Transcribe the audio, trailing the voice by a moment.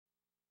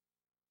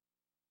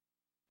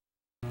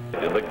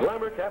In the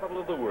glamour capital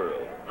of the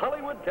world,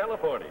 Hollywood,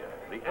 California,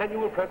 the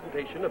annual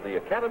presentation of the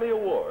Academy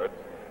Awards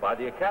by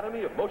the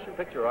Academy of Motion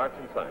Picture Arts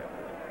and Sciences.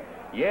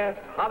 Yes,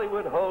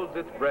 Hollywood holds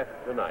its breath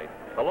tonight,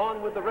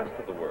 along with the rest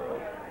of the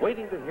world,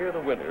 waiting to hear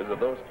the winners of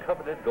those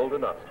coveted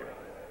Golden Oscars.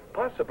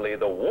 Possibly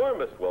the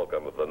warmest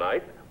welcome of the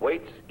night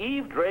waits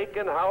Eve Drake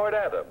and Howard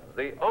Adams,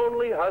 the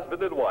only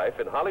husband and wife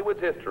in Hollywood's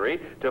history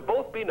to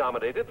both be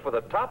nominated for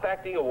the top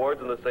acting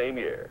awards in the same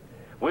year.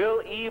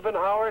 Will Eve and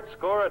Howard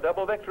score a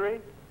double victory?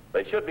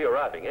 They should be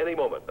arriving any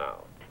moment now.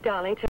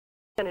 Darling,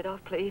 turn it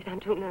off, please. I'm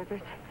too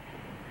nervous.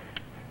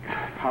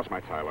 How's my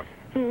tie look?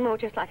 Oh,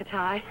 just like a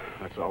tie.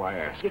 That's all I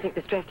ask. You think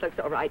this dress looks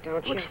all right,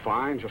 don't you? Looks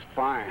fine, just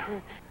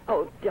fine.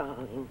 Oh,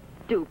 darling,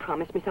 do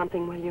promise me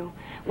something, will you?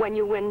 When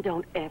you win,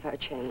 don't ever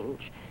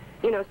change.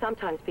 You know,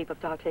 sometimes people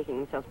start taking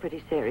themselves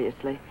pretty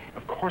seriously.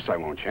 Of course I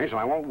won't change,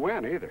 and I won't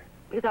win either.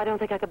 Because I don't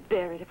think I could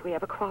bear it if we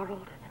ever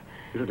quarreled.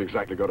 You didn't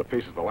exactly go to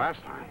pieces the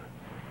last time.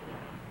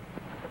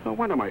 No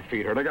wonder my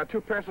feet hurt. I got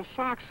 2 pairs of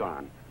socks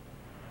on.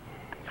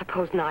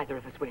 Suppose neither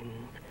of us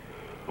wins.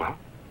 Well,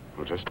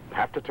 we'll just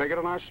have to take it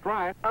in our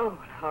stride. Oh,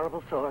 what a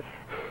horrible thought.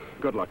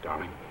 Good luck,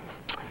 darling.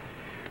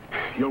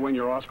 You'll win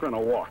your Oscar in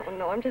a walk. Oh,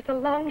 no, I'm just a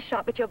long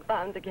shot, but you're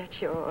bound to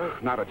get yours.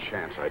 Not a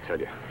chance, I tell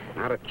you.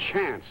 Not a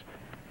chance.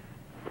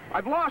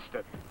 I've lost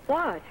it.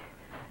 What?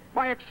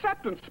 My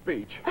acceptance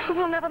speech. Oh,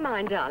 well, never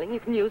mind, darling. You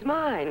can use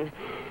mine.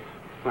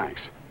 Thanks.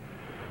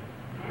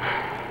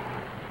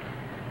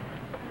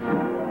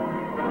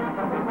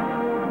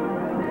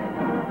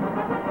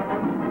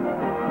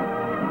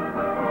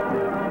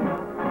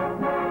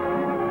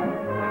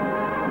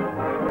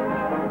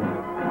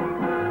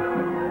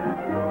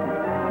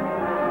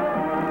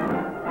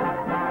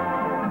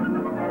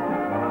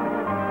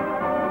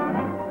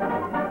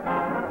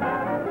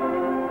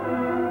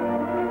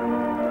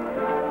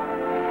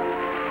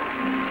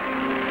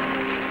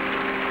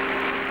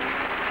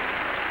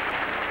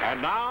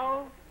 And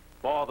now,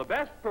 for the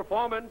best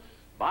performance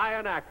by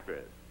an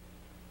actress.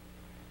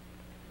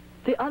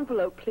 The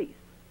envelope, please.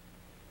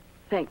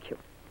 Thank you.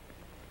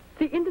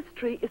 The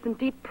industry is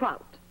indeed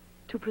proud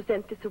to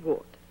present this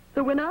award.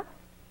 The winner,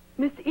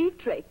 Miss Eve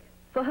Drake,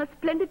 for her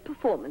splendid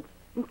performance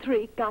in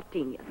 3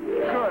 gardenias.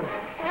 Good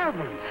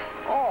heavens!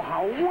 Oh,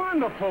 how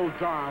wonderful,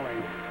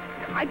 darling!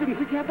 I didn't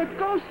think you had the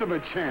ghost of a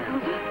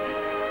chance.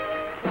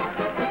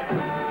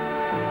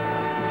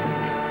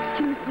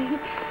 Excuse me.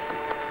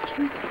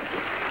 Excuse me.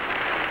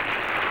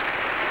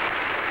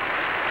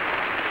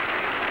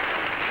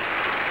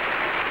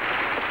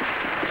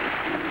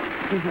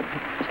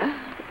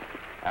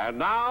 And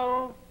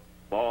now,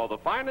 for the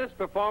finest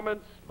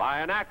performance by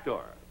an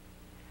actor.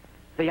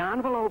 The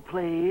envelope,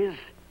 please.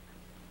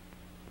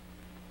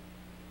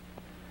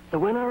 The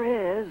winner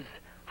is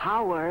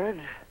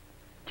Howard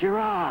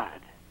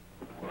Gerard.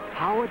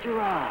 Howard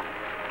Gerard,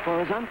 for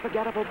his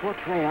unforgettable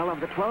portrayal of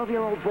the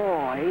 12-year-old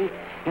boy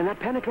in that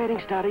penetrating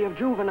study of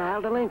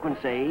juvenile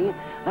delinquency,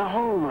 The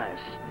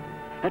Homeless.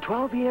 At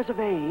 12 years of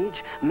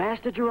age,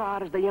 Master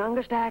Gerard is the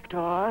youngest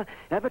actor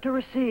ever to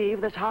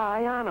receive this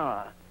high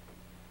honor.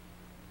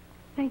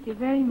 Thank you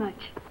very much.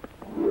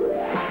 Oh,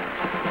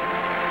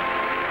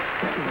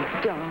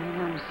 darling,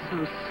 I'm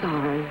so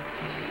sorry.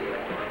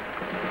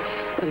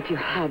 But if you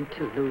had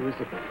to lose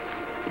it,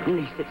 at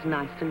least it's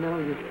nice to know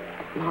you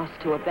lost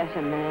to a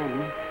better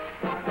man.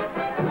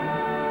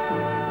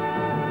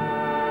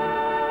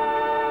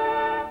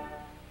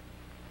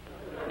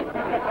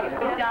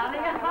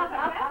 Darling,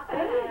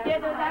 yes,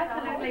 it was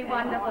absolutely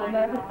wonderful,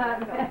 Mother.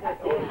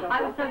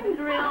 I was so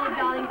thrilled,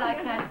 darling, I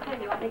can't tell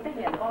you. I think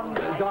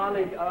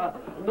Darling,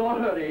 no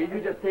hurry.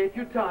 You just take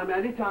your time.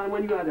 Any time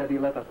when you are ready,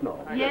 let us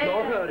know. Yes.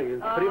 No hurry.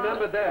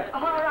 Remember that.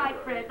 All right,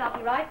 Fritz, I'll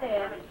be right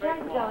there.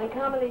 Thanks, darling.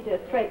 Carmelita,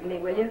 straighten me,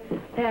 will you?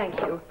 Thank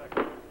you.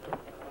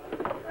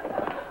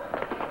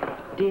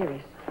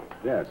 Dearest,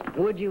 Yes.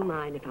 would you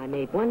mind if I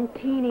made one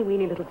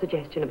teeny-weeny little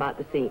suggestion about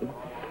the scene?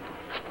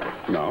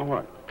 No,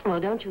 what? Well,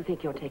 don't you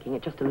think you're taking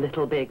it just a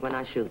little big when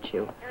I shoot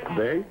you?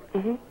 Big?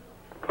 Mm-hmm.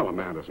 Well, a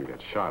man doesn't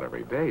get shot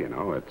every day, you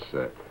know.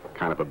 It's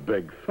kind of a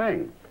big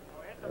thing.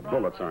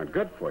 Bullets aren't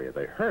good for you.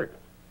 They hurt.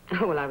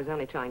 Oh, well, I was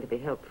only trying to be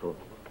helpful.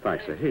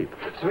 Thanks a heap.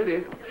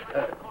 Sweetie,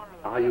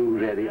 are you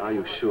ready? Are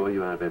you sure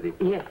you are ready?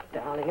 Yes,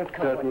 darling, of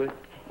course. Certainly.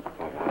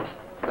 All right.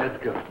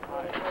 Let's go.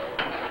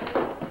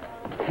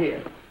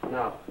 Here.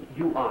 Now,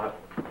 you are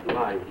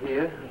lying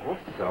here. Yes.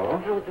 So.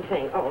 How's the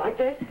thing? Oh, like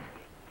this?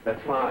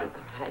 That's fine.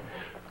 All right.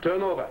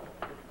 Turn over.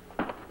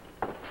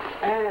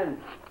 And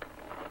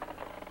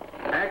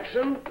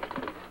action.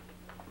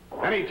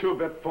 Any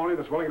two-bit phony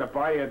that's willing to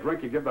buy you a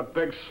drink, you give the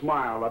big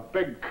smile, the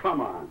big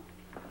come on.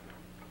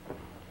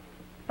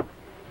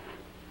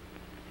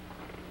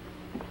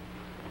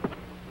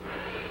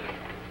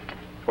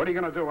 What are you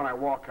going to do when I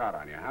walk out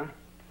on you, huh?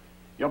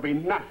 You'll be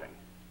nothing,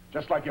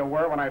 just like you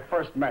were when I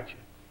first met you.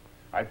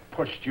 I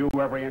pushed you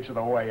every inch of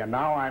the way, and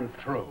now I'm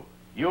through.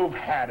 You've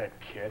had it,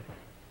 kid.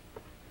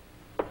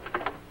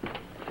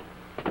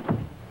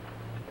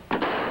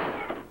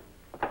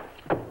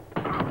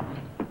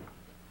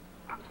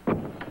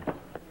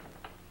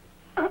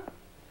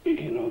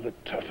 You know, the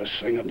toughest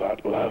thing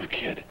about love,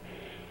 kid?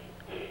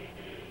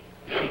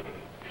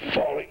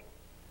 Falling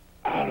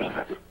out of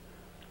it.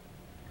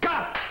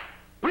 Cut!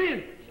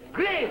 Please!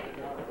 Please!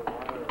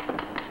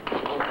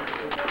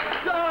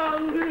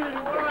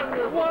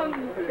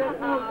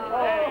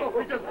 Hey,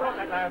 we just brought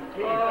that last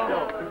team.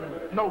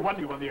 No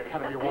wonder you won the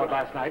Academy Award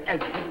last night.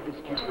 As head of the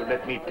studio,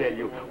 let me tell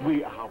you,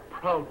 how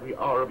proud we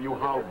are of you.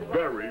 How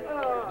very,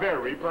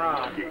 very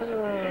proud.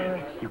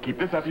 You keep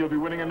this up, you'll be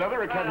winning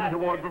another Academy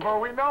Award before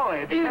we know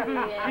it. Isn't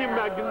she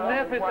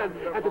magnificent?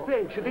 And to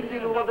think, she didn't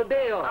even want the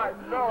day off. I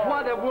know.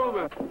 What a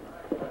woman.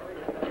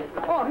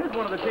 Oh, here's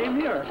one of the team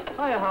here.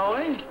 Hiya,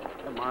 Howie.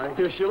 Hi.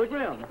 Here's Sheilah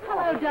Graham.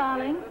 Hello,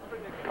 darling.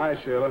 Hi,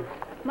 Sheila.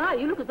 My,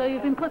 you look as though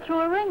you've been put through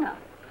a ringer.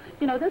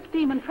 You know, this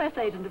demon press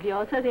agent of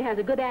yours says he has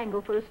a good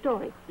angle for a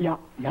story. Yeah.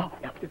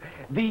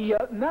 The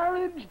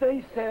marriage,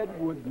 they said,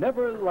 would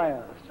never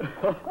last.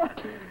 How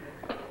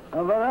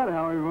about that,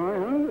 Howie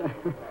boy,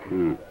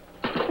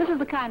 huh? This is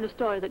the kind of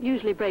story that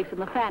usually breaks in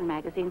the fan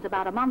magazines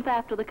about a month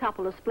after the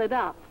couple is split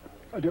up.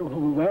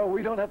 Well,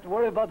 we don't have to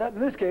worry about that in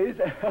this case.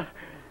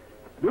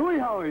 Do we,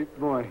 Howie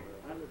boy?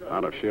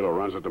 Not if Sheila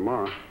runs it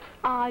tomorrow.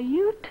 Are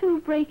you two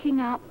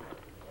breaking up?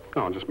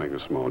 No, I'm just making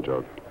a small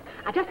joke.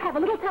 I just have a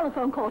little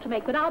telephone call to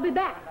make, but I'll be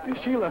back.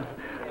 Sheila.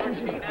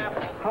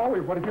 Howie,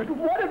 what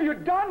have you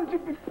done to...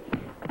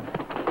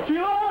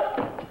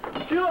 Sheila!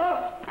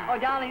 Oh,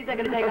 darling, they're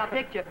going to take our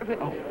picture.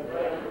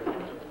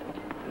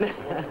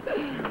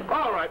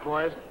 All right,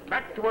 boys.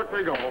 Back to work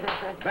we go.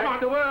 Back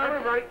to work.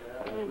 Everybody.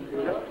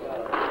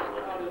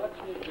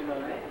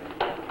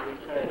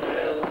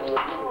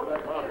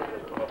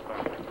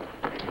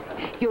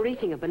 You're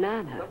eating a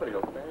banana.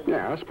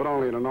 Yes, but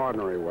only in an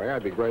ordinary way.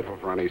 I'd be grateful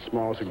for any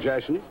small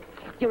suggestions.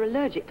 You're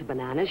allergic to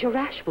bananas. Your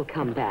rash will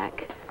come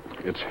back.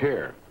 It's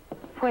here.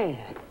 Where?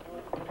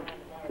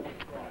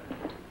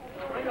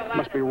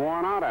 Must be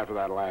worn out after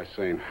that last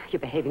scene. You're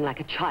behaving like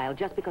a child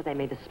just because I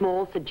made a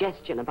small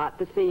suggestion about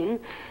the scene.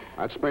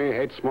 That's me.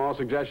 Hate small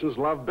suggestions,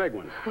 love big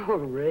ones. Oh,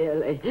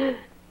 really?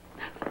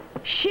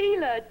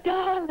 Sheila,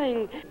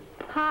 darling.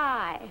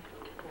 Hi.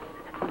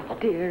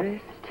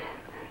 Dearest.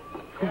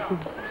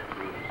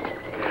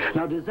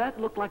 Now, does that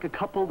look like a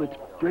couple that's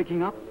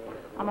breaking up?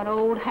 I'm an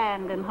old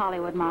hand in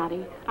Hollywood,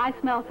 Marty. I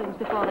smell things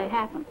before they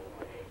happen.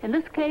 In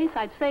this case,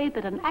 I'd say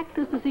that an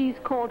actor's disease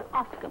called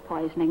Oscar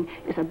poisoning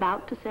is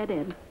about to set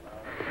in.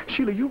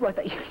 Sheila, you're right.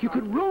 You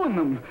could ruin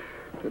them.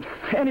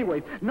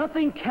 Anyway,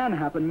 nothing can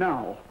happen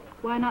now.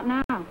 Why not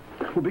now?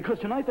 Well, because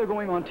tonight they're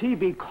going on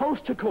TV,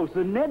 coast to coast,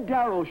 the Ned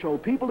Darrow Show,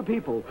 people to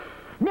people.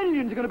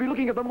 Millions are going to be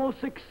looking at the most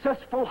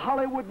successful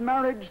Hollywood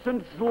marriage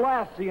since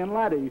Lassie and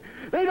Laddie.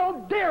 They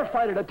don't dare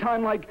fight at a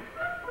time like...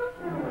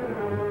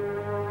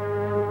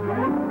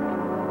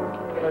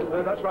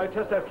 That's right.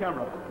 Test that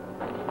camera.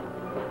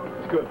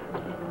 It's good.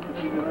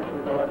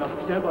 All right,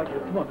 now stand by here.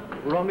 Come on.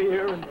 We're on the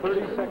air in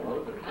 30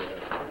 seconds.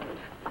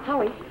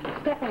 Howie,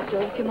 step back,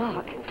 Joe, with your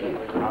mark.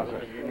 How's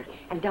it?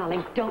 And,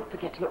 darling, don't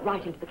forget to look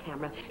right into the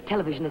camera.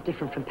 Television is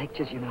different from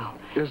pictures, you know.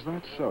 Is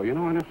that so? You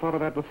know, I never thought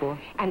of that before.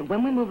 And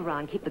when we move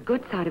around, keep the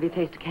good side of your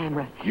face to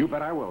camera. You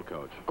bet I will,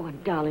 Coach. Oh,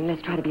 and, darling,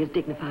 let's try to be as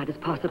dignified as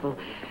possible.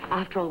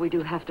 After all, we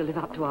do have to live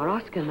up to our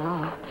Oscar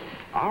now.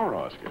 Our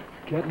Oscar?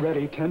 Get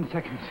ready. 10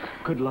 seconds.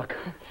 Good luck.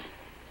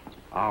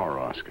 Our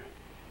Oscar.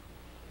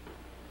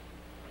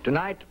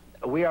 Tonight,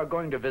 we are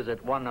going to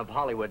visit one of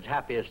Hollywood's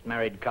happiest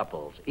married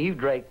couples, Eve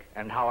Drake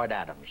and Howard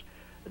Adams.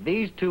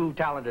 These two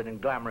talented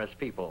and glamorous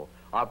people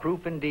are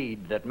proof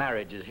indeed that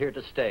marriage is here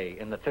to stay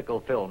in the fickle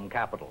film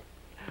capital.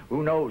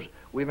 Who knows,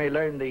 we may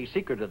learn the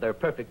secret of their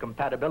perfect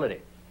compatibility.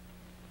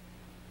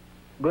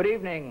 Good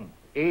evening,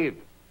 Eve.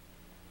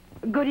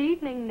 Good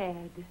evening,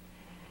 Ned.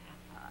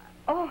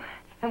 Oh,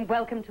 and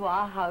welcome to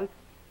our house.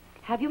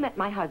 Have you met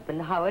my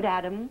husband, Howard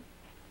Adams?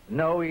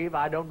 No, Eve,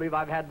 I don't believe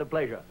I've had the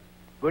pleasure.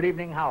 Good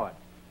evening, Howard.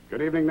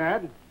 Good evening,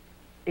 Ned.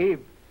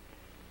 Eve,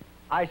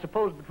 I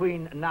suppose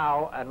between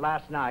now and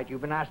last night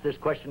you've been asked this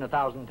question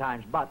 1,000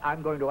 times, but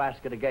I'm going to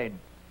ask it again.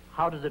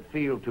 How does it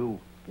feel to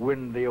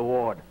win the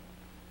award?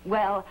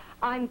 Well,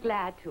 I'm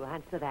glad to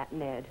answer that,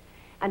 Ned.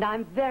 And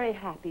I'm very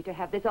happy to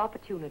have this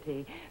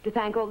opportunity to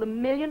thank all the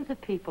millions of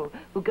people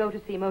who go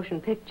to see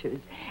motion pictures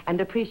and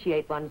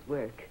appreciate one's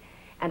work.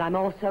 And I'm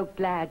also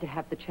glad to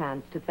have the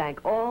chance to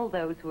thank all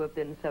those who have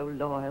been so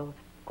loyal.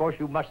 Of course,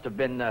 you must have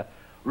been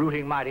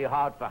rooting mighty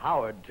hard for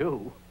Howard,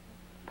 too.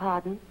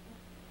 Pardon?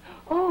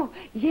 Oh,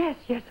 yes,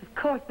 of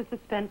course. The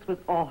suspense was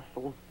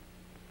awful.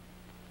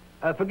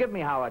 Forgive me,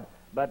 Howard,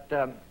 but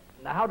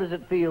how does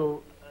it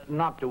feel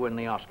not to win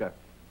the Oscar?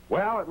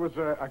 Well, it was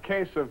a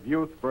case of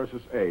youth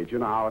versus age. You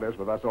know how it is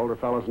with us older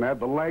fellows, Ned.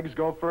 The legs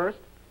go first.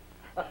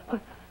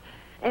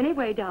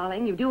 Anyway,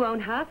 darling, you do own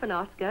half an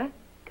Oscar.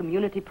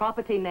 Community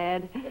property,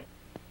 Ned.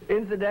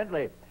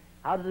 Incidentally,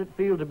 how does it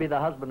feel to be the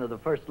husband of the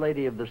First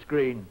Lady of the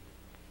screen?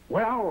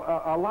 Well,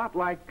 a lot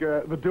like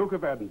the Duke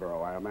of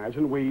Edinburgh, I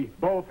imagine. We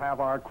both have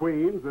our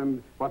queens,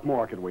 and what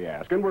more can we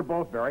ask? And we're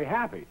both very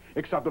happy,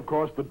 except, of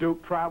course, the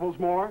Duke travels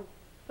more.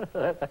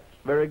 That's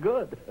very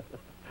good.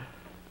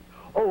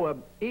 Oh,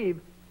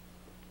 Eve,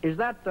 is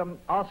that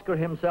Oscar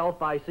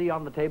himself I see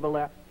on the table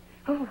there?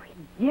 Oh,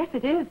 yes,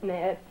 it is,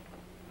 Ned.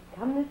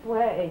 Come this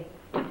way.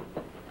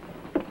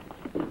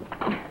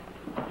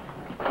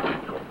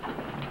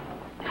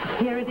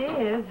 Here it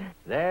is.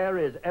 There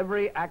is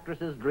every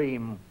actress's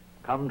dream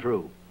come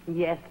true.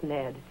 Yes,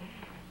 Ned.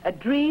 A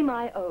dream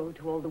I owe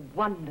to all the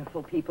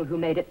wonderful people who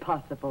made it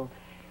possible.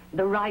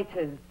 The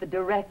writers, the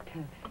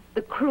director,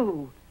 the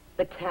crew,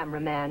 the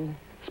cameraman.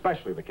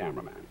 Especially the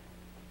cameraman.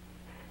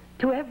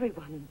 To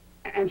everyone.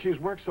 And she's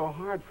worked so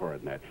hard for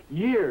it, Ned.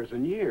 Years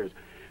and years.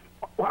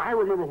 Well, I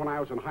remember when I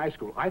was in high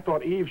school, I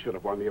thought Eve should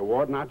have won the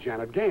award, not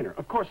Janet Gaynor.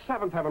 Of course,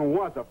 Seventh Heaven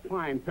was a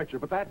fine picture,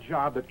 but that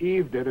job that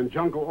Eve did in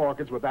Jungle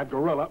Orchids with that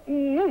gorilla...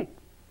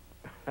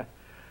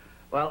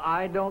 Well,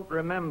 I don't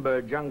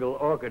remember Jungle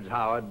Orchids,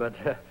 Howard, but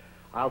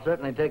I'll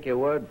certainly take your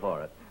word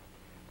for it.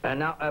 And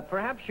now,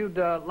 perhaps you'd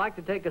like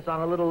to take us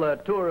on a little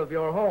tour of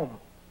your home.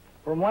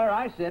 From where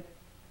I sit,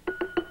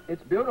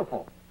 it's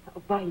beautiful.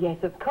 Oh, why, yes,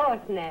 of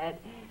course, Ned.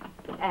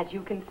 As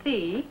you can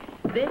see,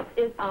 this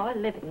is our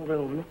living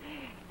room.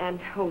 And,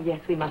 oh,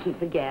 yes, we mustn't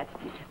forget.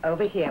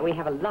 Over here, we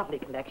have a lovely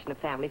collection of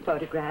family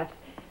photographs.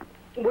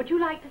 Would you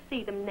like to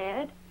see them,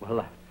 Ned?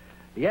 Well,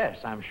 yes,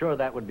 I'm sure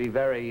that would be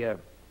very,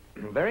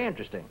 very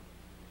interesting.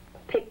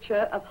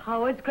 Picture of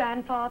Howard's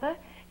grandfather.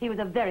 He was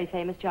a very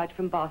famous judge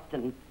from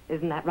Boston.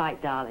 Isn't that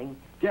right, darling?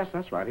 Yes,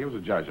 that's right. He was a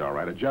judge, all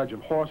right. A judge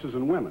of horses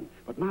and women.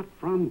 But not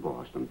from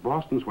Boston.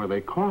 Boston's where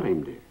they caught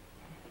him, dear.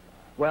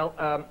 Well,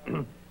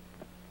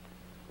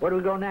 where do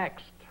we go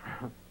next?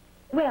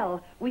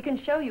 Well, we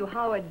can show you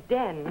Howard's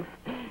den.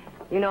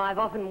 You know, I've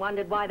often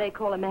wondered why they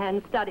call a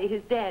man's study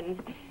his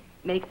den.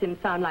 Makes him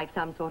sound like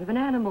some sort of an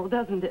animal,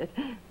 doesn't it?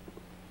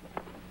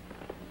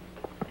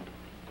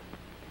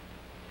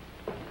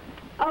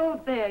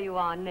 Oh, there you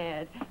are,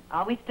 Ned.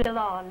 Are we still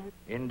on?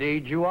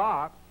 Indeed you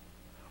are.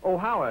 Oh,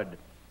 Howard,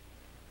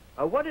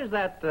 what is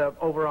that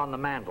over on the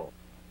mantel?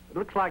 It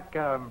looks like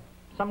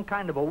some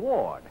kind of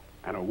award.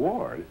 An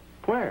award?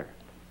 Where?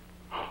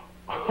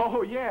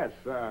 Oh, yes,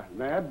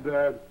 Ned.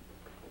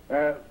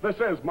 This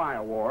is my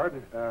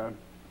award.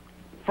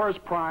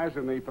 First prize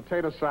in the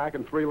potato sack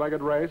and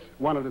three-legged race.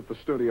 Won it at the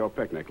studio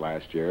picnic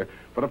last year.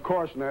 But of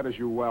course, Ned, as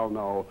you well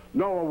know,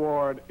 no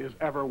award is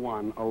ever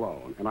won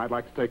alone. And I'd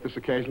like to take this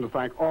occasion to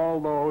thank all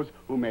those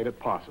who made it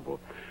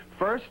possible.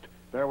 First,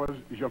 there was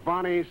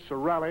Giovanni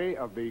Sorelli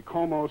of the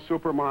Como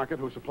supermarket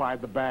who supplied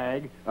the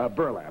bag,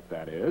 burlap,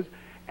 that is.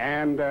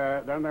 And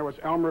then there was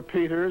Elmer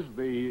Peters,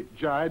 the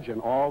judge,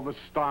 and all the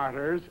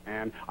starters.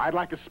 And I'd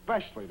like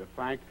especially to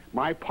thank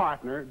my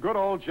partner, good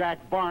old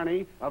Jack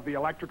Barney of the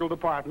electrical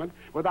department.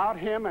 Without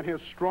him and his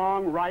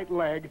strong right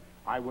leg,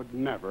 I would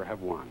never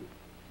have won.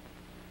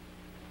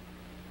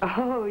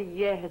 Oh,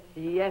 yes,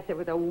 yes, it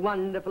was a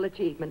wonderful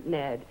achievement,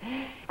 Ned.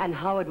 And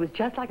Howard was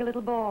just like a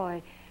little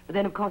boy. But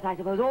then, of course, I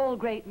suppose all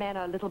great men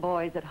are little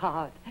boys at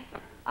heart.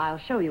 I'll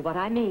show you what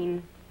I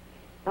mean.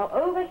 Now,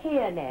 over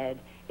here, Ned,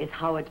 is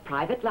Howard's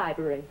private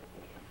library.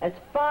 As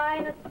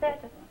fine a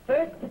set of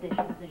first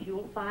editions as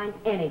you'll find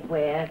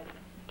anywhere.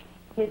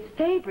 His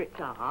favorites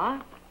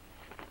are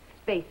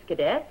Space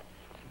Cadets,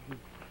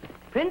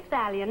 Prince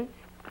Valiant,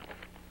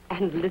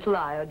 and Little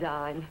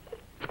Iodine.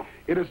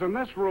 It is in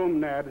this room,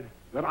 Ned,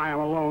 that I am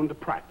alone to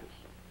practice.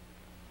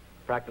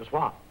 Practice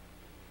what?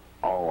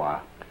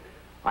 Oh,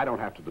 I don't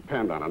have to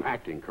depend on an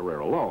acting career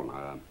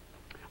alone.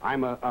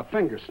 I'm a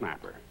finger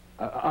snapper,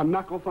 a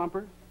knuckle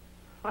thumper.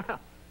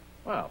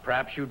 Well,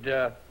 perhaps you'd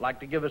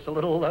like to give us a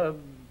little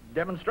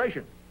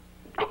demonstration.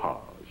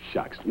 Oh,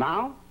 shucks.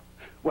 Now?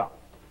 Well.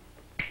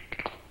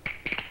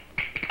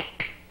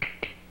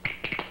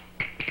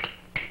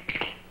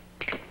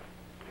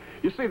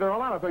 You see, there are a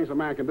lot of things a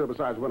man can do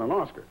besides win an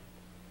Oscar.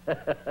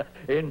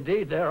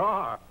 Indeed, there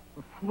are.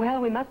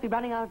 Well, we must be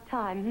running out of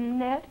time,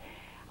 Ned.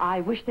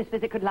 I wish this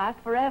visit could last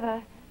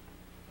forever.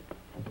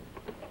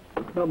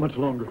 Not much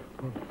longer.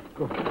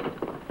 Go.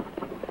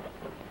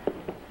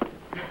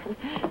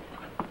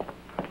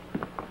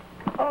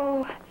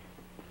 Oh,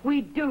 we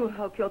do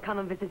hope you'll come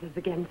and visit us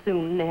again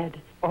soon, Ned.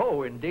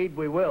 Oh, indeed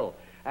we will.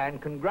 And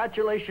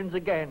congratulations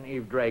again,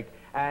 Eve Drake.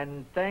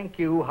 And thank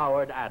you,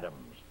 Howard Adams.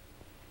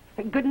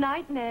 Good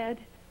night, Ned.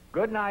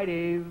 Good night,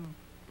 Eve.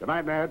 Good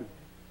night, Ned.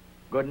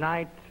 Good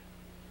night.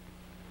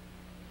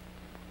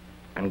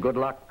 And good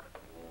luck.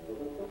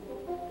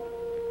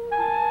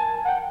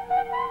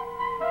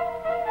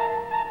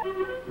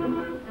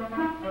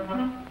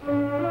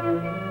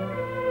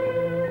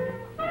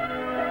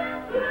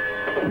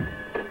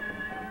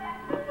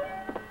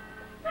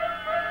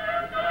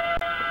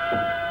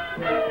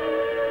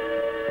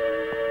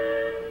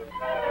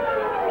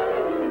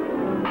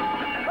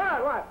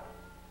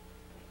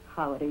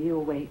 Howard, are you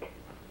awake?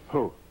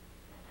 Who?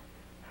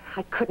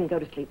 I couldn't go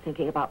to sleep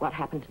thinking about what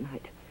happened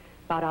tonight.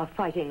 About our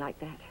fighting like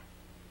that.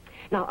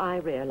 Now, I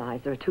realize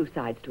there are two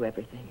sides to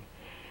everything.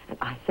 And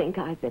I think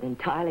I've been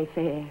entirely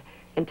fair,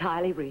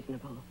 entirely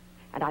reasonable.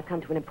 And I've come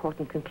to an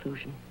important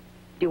conclusion.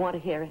 Do you want to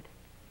hear it?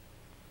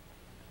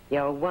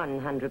 You're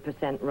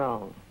 100%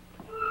 wrong.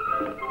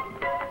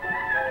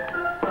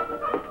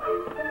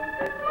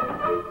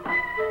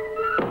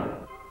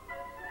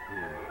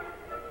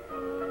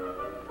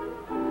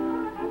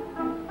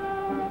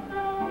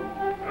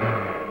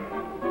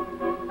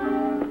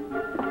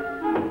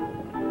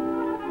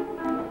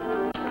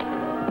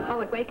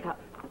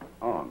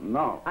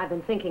 No. I've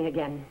been thinking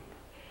again.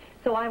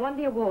 So I won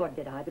the award,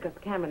 did I? Because the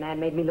cameraman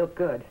made me look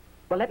good.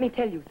 Well, let me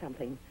tell you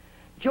something.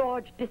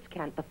 George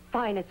Discant, the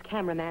finest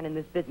cameraman in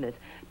this business,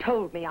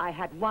 told me I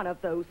had one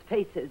of those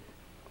faces.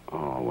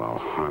 Oh, well,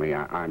 honey,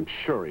 I'm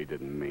sure he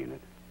didn't mean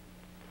it.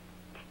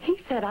 He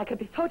said I could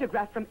be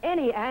photographed from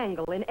any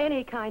angle, in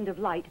any kind of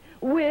light,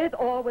 with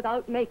or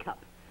without makeup.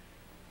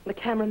 The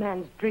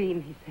cameraman's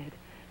dream, he said.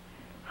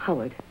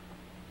 Howard,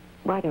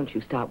 why don't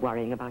you start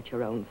worrying about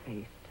your own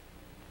face?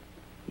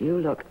 You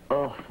look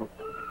awful.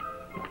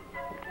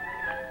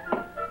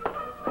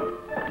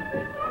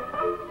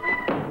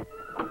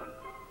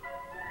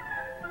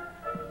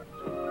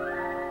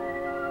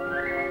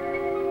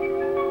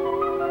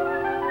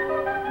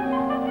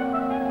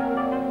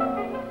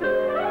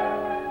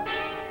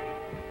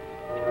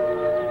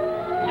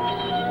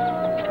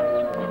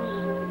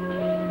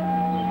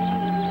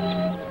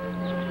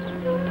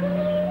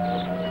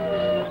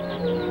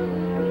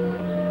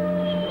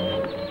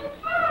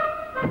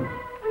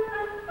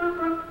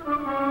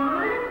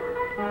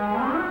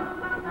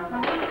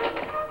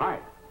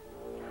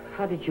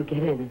 How did you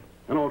get in?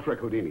 An old trick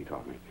Houdini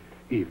taught me.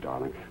 Eve,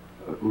 darling,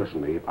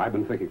 listen, Eve, I've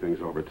been thinking things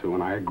over, too,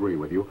 and I agree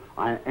with you.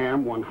 I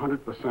am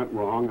 100%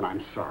 wrong, and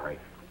I'm sorry.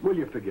 Will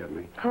you forgive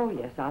me? Oh,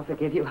 yes, I'll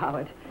forgive you,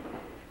 Howard.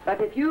 But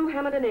if you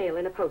hammered a nail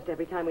in a post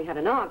every time we had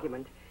an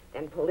argument,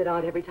 then pulled it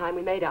out every time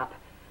we made up,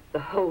 the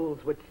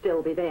holes would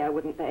still be there,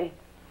 wouldn't they?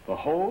 The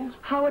holes?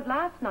 Howard,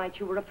 last night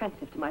you were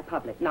offensive to my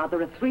public. Now,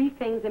 there are three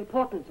things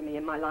important to me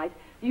in my life.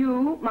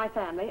 You, my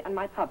family, and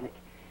my public.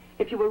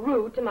 If you were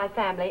rude to my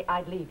family,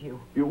 I'd leave you.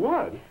 You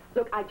would?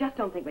 Look, I just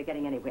don't think we're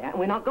getting anywhere, and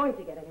we're not going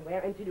to get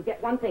anywhere until you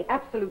get one thing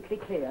absolutely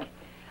clear.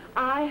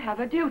 I have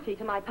a duty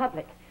to my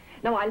public.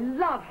 No, I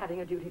love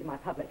having a duty to my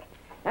public.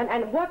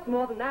 And what's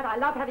more than that, I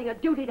love having a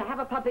duty to have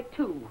a public,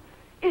 too.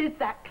 Is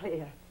that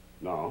clear?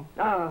 No.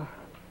 Oh.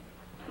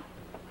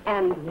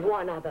 And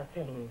one other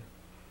thing.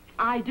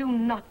 I do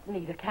not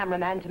need a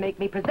cameraman to make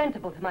me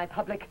presentable to my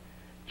public.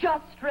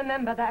 Just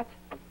remember that.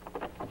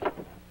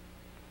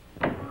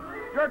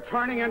 You're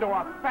turning into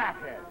a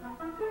fathead.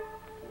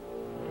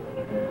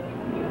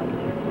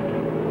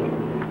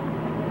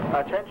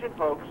 Attention,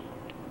 folks.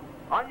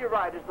 On your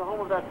right is the home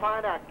of that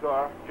fine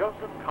actor,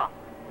 Joseph Cox.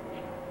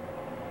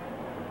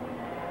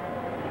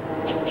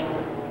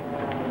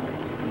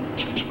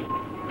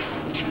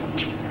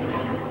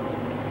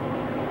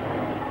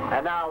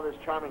 And now this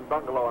charming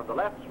bungalow on the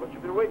left is what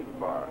you've been waiting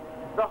for.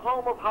 The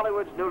home of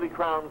Hollywood's newly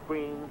crowned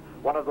queen,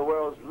 one of the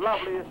world's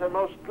loveliest and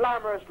most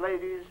glamorous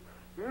ladies,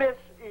 Miss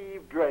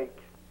Eve Drake,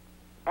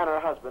 and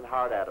her husband,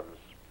 Howard Adams.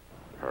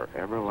 Her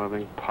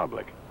ever-loving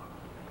public.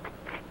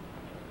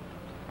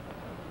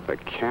 The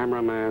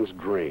cameraman's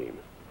dream.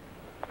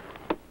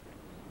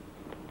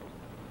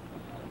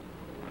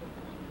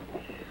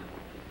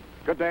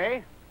 Good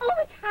day. Oh,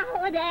 it's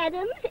Howard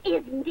Adams.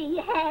 Isn't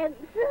he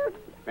handsome?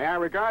 May I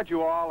regard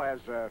you all as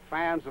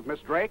fans of Miss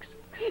Drake's?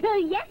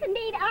 Oh, yes,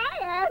 indeed, I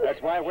am.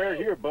 That's why we're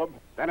here, bub.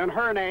 Then in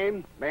her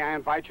name, may I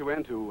invite you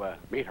in to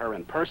meet her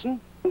in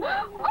person?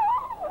 Oh!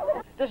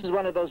 This is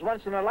one of those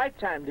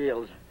once-in-a-lifetime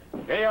deals.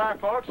 Here you are,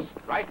 folks.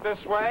 Right this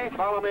way.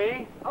 Follow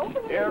me.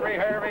 Hurry,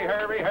 hurry,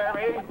 hurry,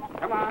 hurry.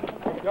 Come on.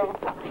 Let's go.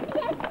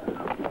 Yes.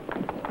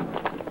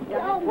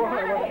 Oh,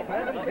 my.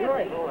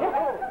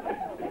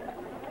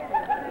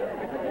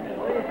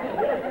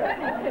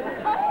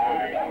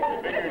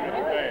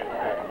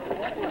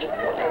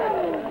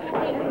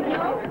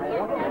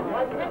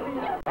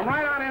 Come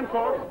right on in,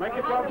 folks. Make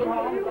yourselves at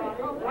home.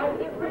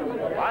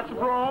 Lots of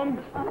room.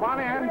 Come on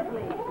in.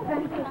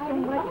 Thank you so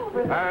much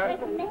for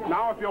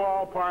Now, if you'll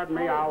all pardon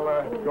me, I'll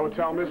go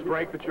tell Miss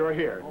Drake that you're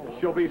here.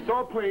 She'll be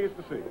so pleased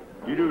to see you.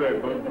 You do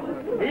that, bud.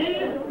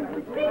 Eve!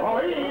 Oh,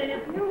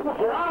 Eve!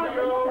 Where are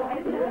you?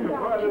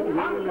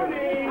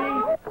 Company!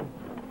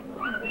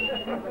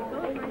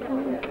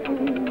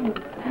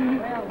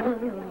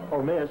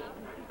 Oh, miss.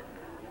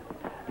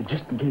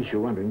 Just in case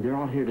you're wondering, they're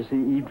all here to see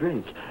Eve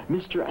Drake.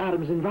 Mr.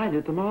 Adams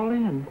invited them all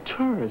in.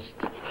 Tourists.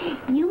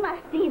 You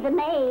must be the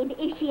maid.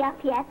 Is she up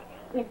yet?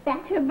 Is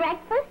that her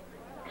breakfast?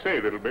 Say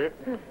a little bit.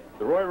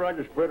 The Roy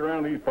Rogers spread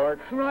around these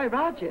parts. Roy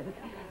Rogers?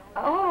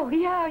 Oh,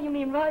 yeah, you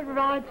mean Roy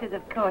Rogers,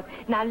 of course.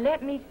 Now,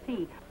 let me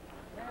see.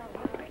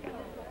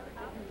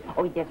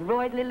 Oh, yes,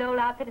 Roy's little old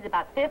outfit is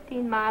about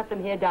 15 miles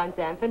from here down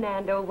San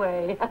Fernando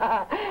way.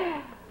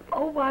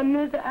 Oh, why,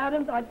 Mr.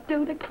 Adams, I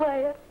do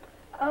declare.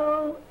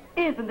 Oh,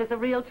 isn't this a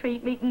real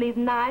treat, meeting these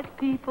nice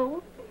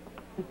people?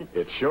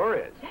 It sure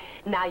is.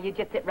 Now, you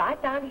just sit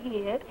right down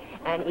here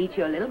and eat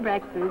your little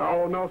breakfast.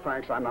 Oh, no,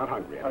 thanks. I'm not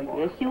hungry anymore. Oh,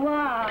 yes, you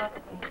are.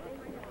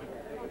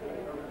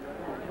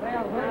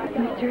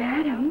 Mr.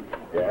 Adams,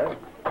 Yes?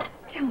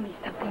 tell me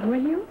something,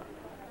 will you?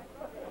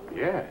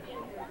 Yes.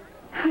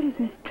 How does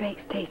Miss Drake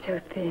stay so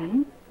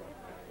thin?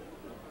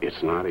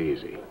 It's not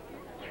easy.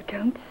 You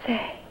don't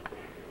say.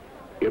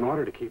 In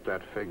order to keep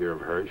that figure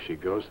of hers, she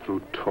goes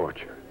through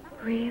torture.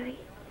 Really?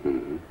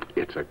 Mm-hmm.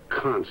 It's a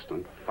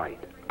constant fight.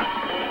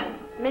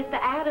 Mr.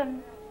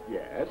 Adams.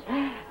 Yes?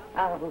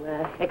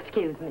 Oh,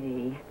 excuse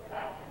me.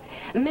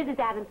 Mrs.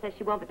 Adams says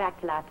she won't be back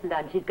till after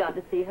lunch. She's gone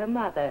to see her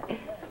mother.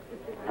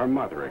 Her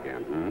mother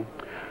again, hmm?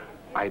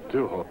 I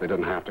do hope they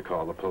didn't have to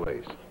call the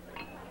police.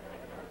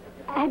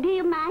 Do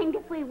you mind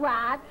if we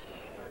watch?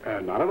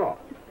 Not at all.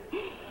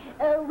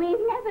 We've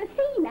never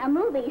seen a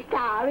movie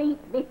star eat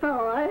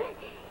before.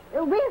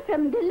 We're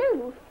from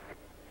Duluth.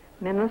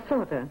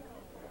 Minnesota.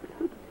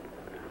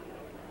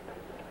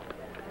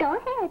 Go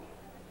ahead.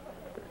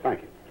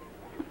 Thank you.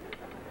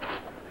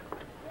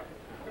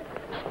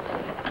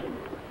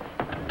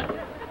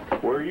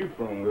 Where are you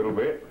from, little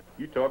bit?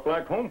 You talk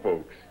like home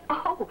folks.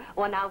 Oh,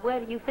 well, now, where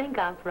do you think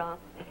I'm from?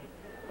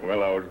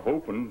 Well, I was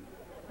hoping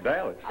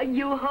Dallas.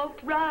 You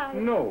hoped right.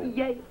 No.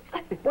 Yes.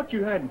 What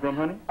you hiding from,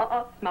 honey?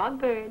 Smog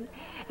burn.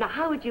 Now,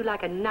 how would you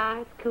like a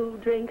nice, cool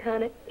drink,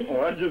 honey?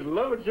 Oh, I just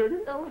love it, sugar.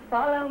 Oh,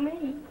 follow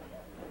me.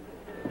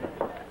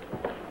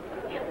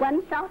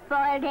 1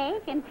 soft-boiled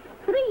egg and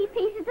 3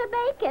 pieces of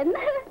bacon.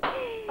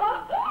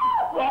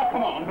 Oh,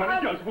 come on,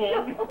 honey, just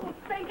one.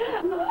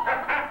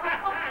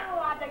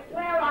 I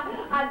declare, I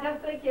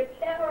just think you're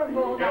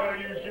terrible. God,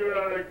 you sure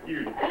are a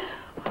cutie.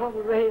 Oh,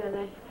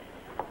 really?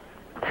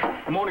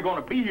 I'm only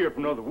going to be here for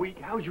another week.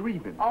 How's your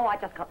evening? Oh, I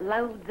just got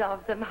loads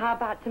of them. How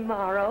about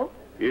tomorrow?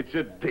 It's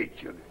a date,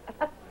 sugar.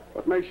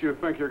 What makes you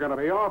think you're going to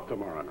be off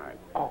tomorrow night?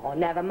 Oh,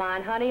 never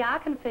mind, honey. I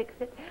can fix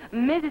it.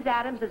 Mrs.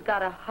 Adams has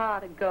got a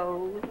heart of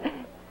gold.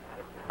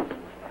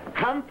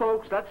 Come,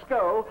 folks, let's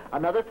go.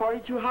 Another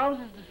 42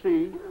 houses to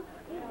see.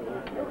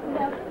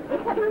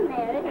 Come on,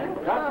 Mary.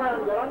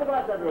 Get on the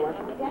bus, everyone.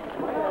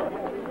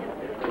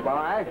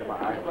 Goodbye.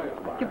 Goodbye.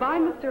 Goodbye,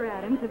 Mr.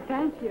 Adams, and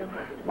thank you.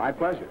 My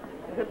pleasure.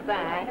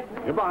 Goodbye.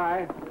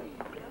 Goodbye.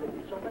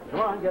 Come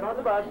on, get on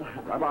the bus.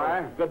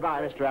 Bye-bye.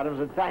 Goodbye, Mr. Adams,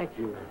 and thank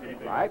you.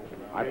 Right.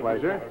 My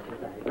pleasure.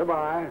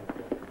 Goodbye.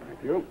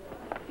 Thank you.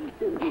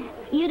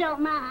 You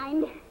don't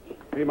mind?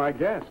 Be my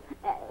guest.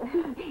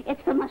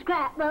 It's from a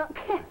scrapbook.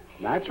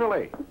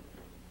 Naturally.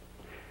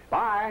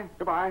 Bye.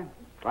 Goodbye.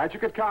 Glad you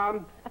could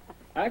come.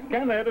 I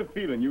kind of had a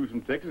feeling you was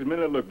from Texas the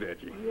minute I looked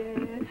at you.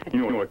 Yes.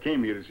 You know, I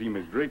came here to see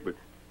Miss Drake, but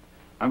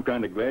I'm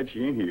kind of glad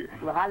she ain't here.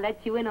 Well, I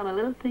let you in on a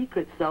little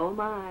secret, so am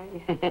I.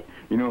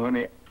 You know,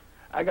 honey,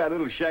 I got a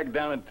little shack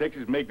down in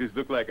Texas make this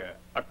look like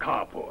a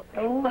carport.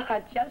 Oh,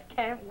 I just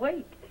can't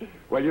wait.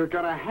 Well, you're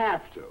going to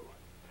have to.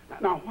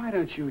 Now, why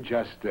don't you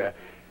just,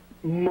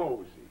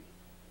 mosey?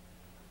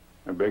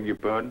 I beg your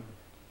pardon?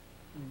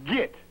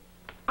 Get.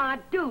 I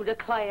do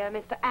declare,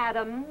 Mr.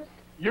 Adams.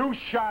 You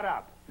shut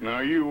up.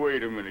 Now, you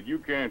wait a minute. You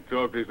can't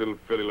talk to this little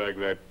filly like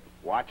that.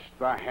 Watch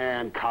the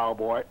hand,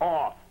 cowboy.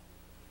 Off.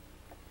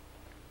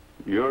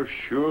 You're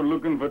sure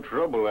looking for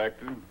trouble,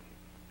 Actor.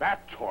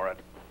 That tore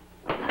it.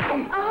 Oh!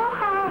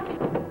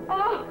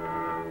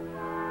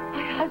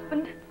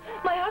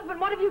 My husband,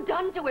 what have you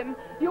done to him?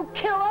 You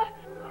killer!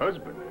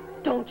 Husband?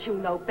 Don't you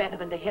know better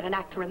than to hit an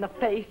actor in the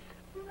face?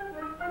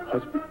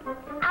 Husband?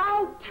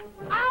 Out!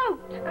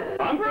 Out!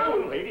 I'm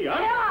going, lady. I'm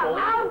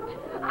going. Out!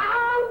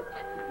 Out!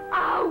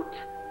 Out!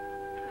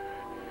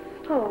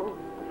 Oh,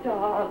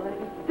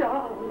 darling,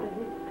 darling.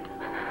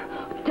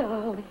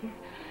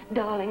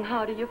 Darling,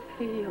 how do you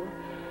feel?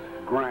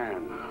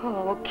 Grand.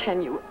 Oh,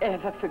 can you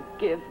ever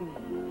forgive me?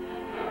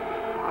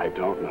 I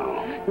don't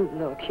know.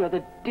 Look, you're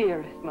the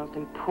dearest, most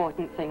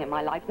important thing in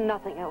my life.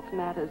 Nothing else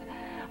matters.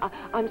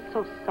 I'm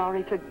so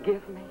sorry.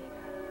 Forgive me.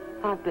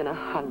 I've been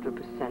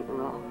 100%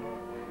 wrong.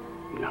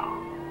 No.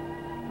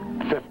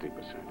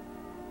 50%.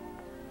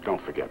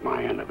 Don't forget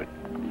my end of it.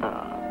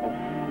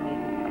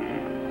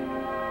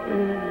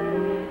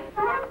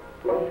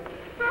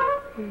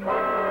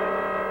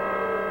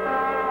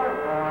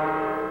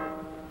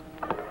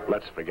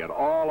 Let's forget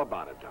all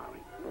about it,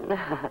 darling.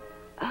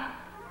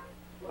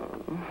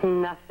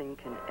 Nothing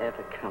can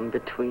ever come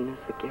between us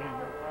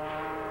again.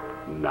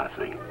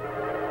 Nothing.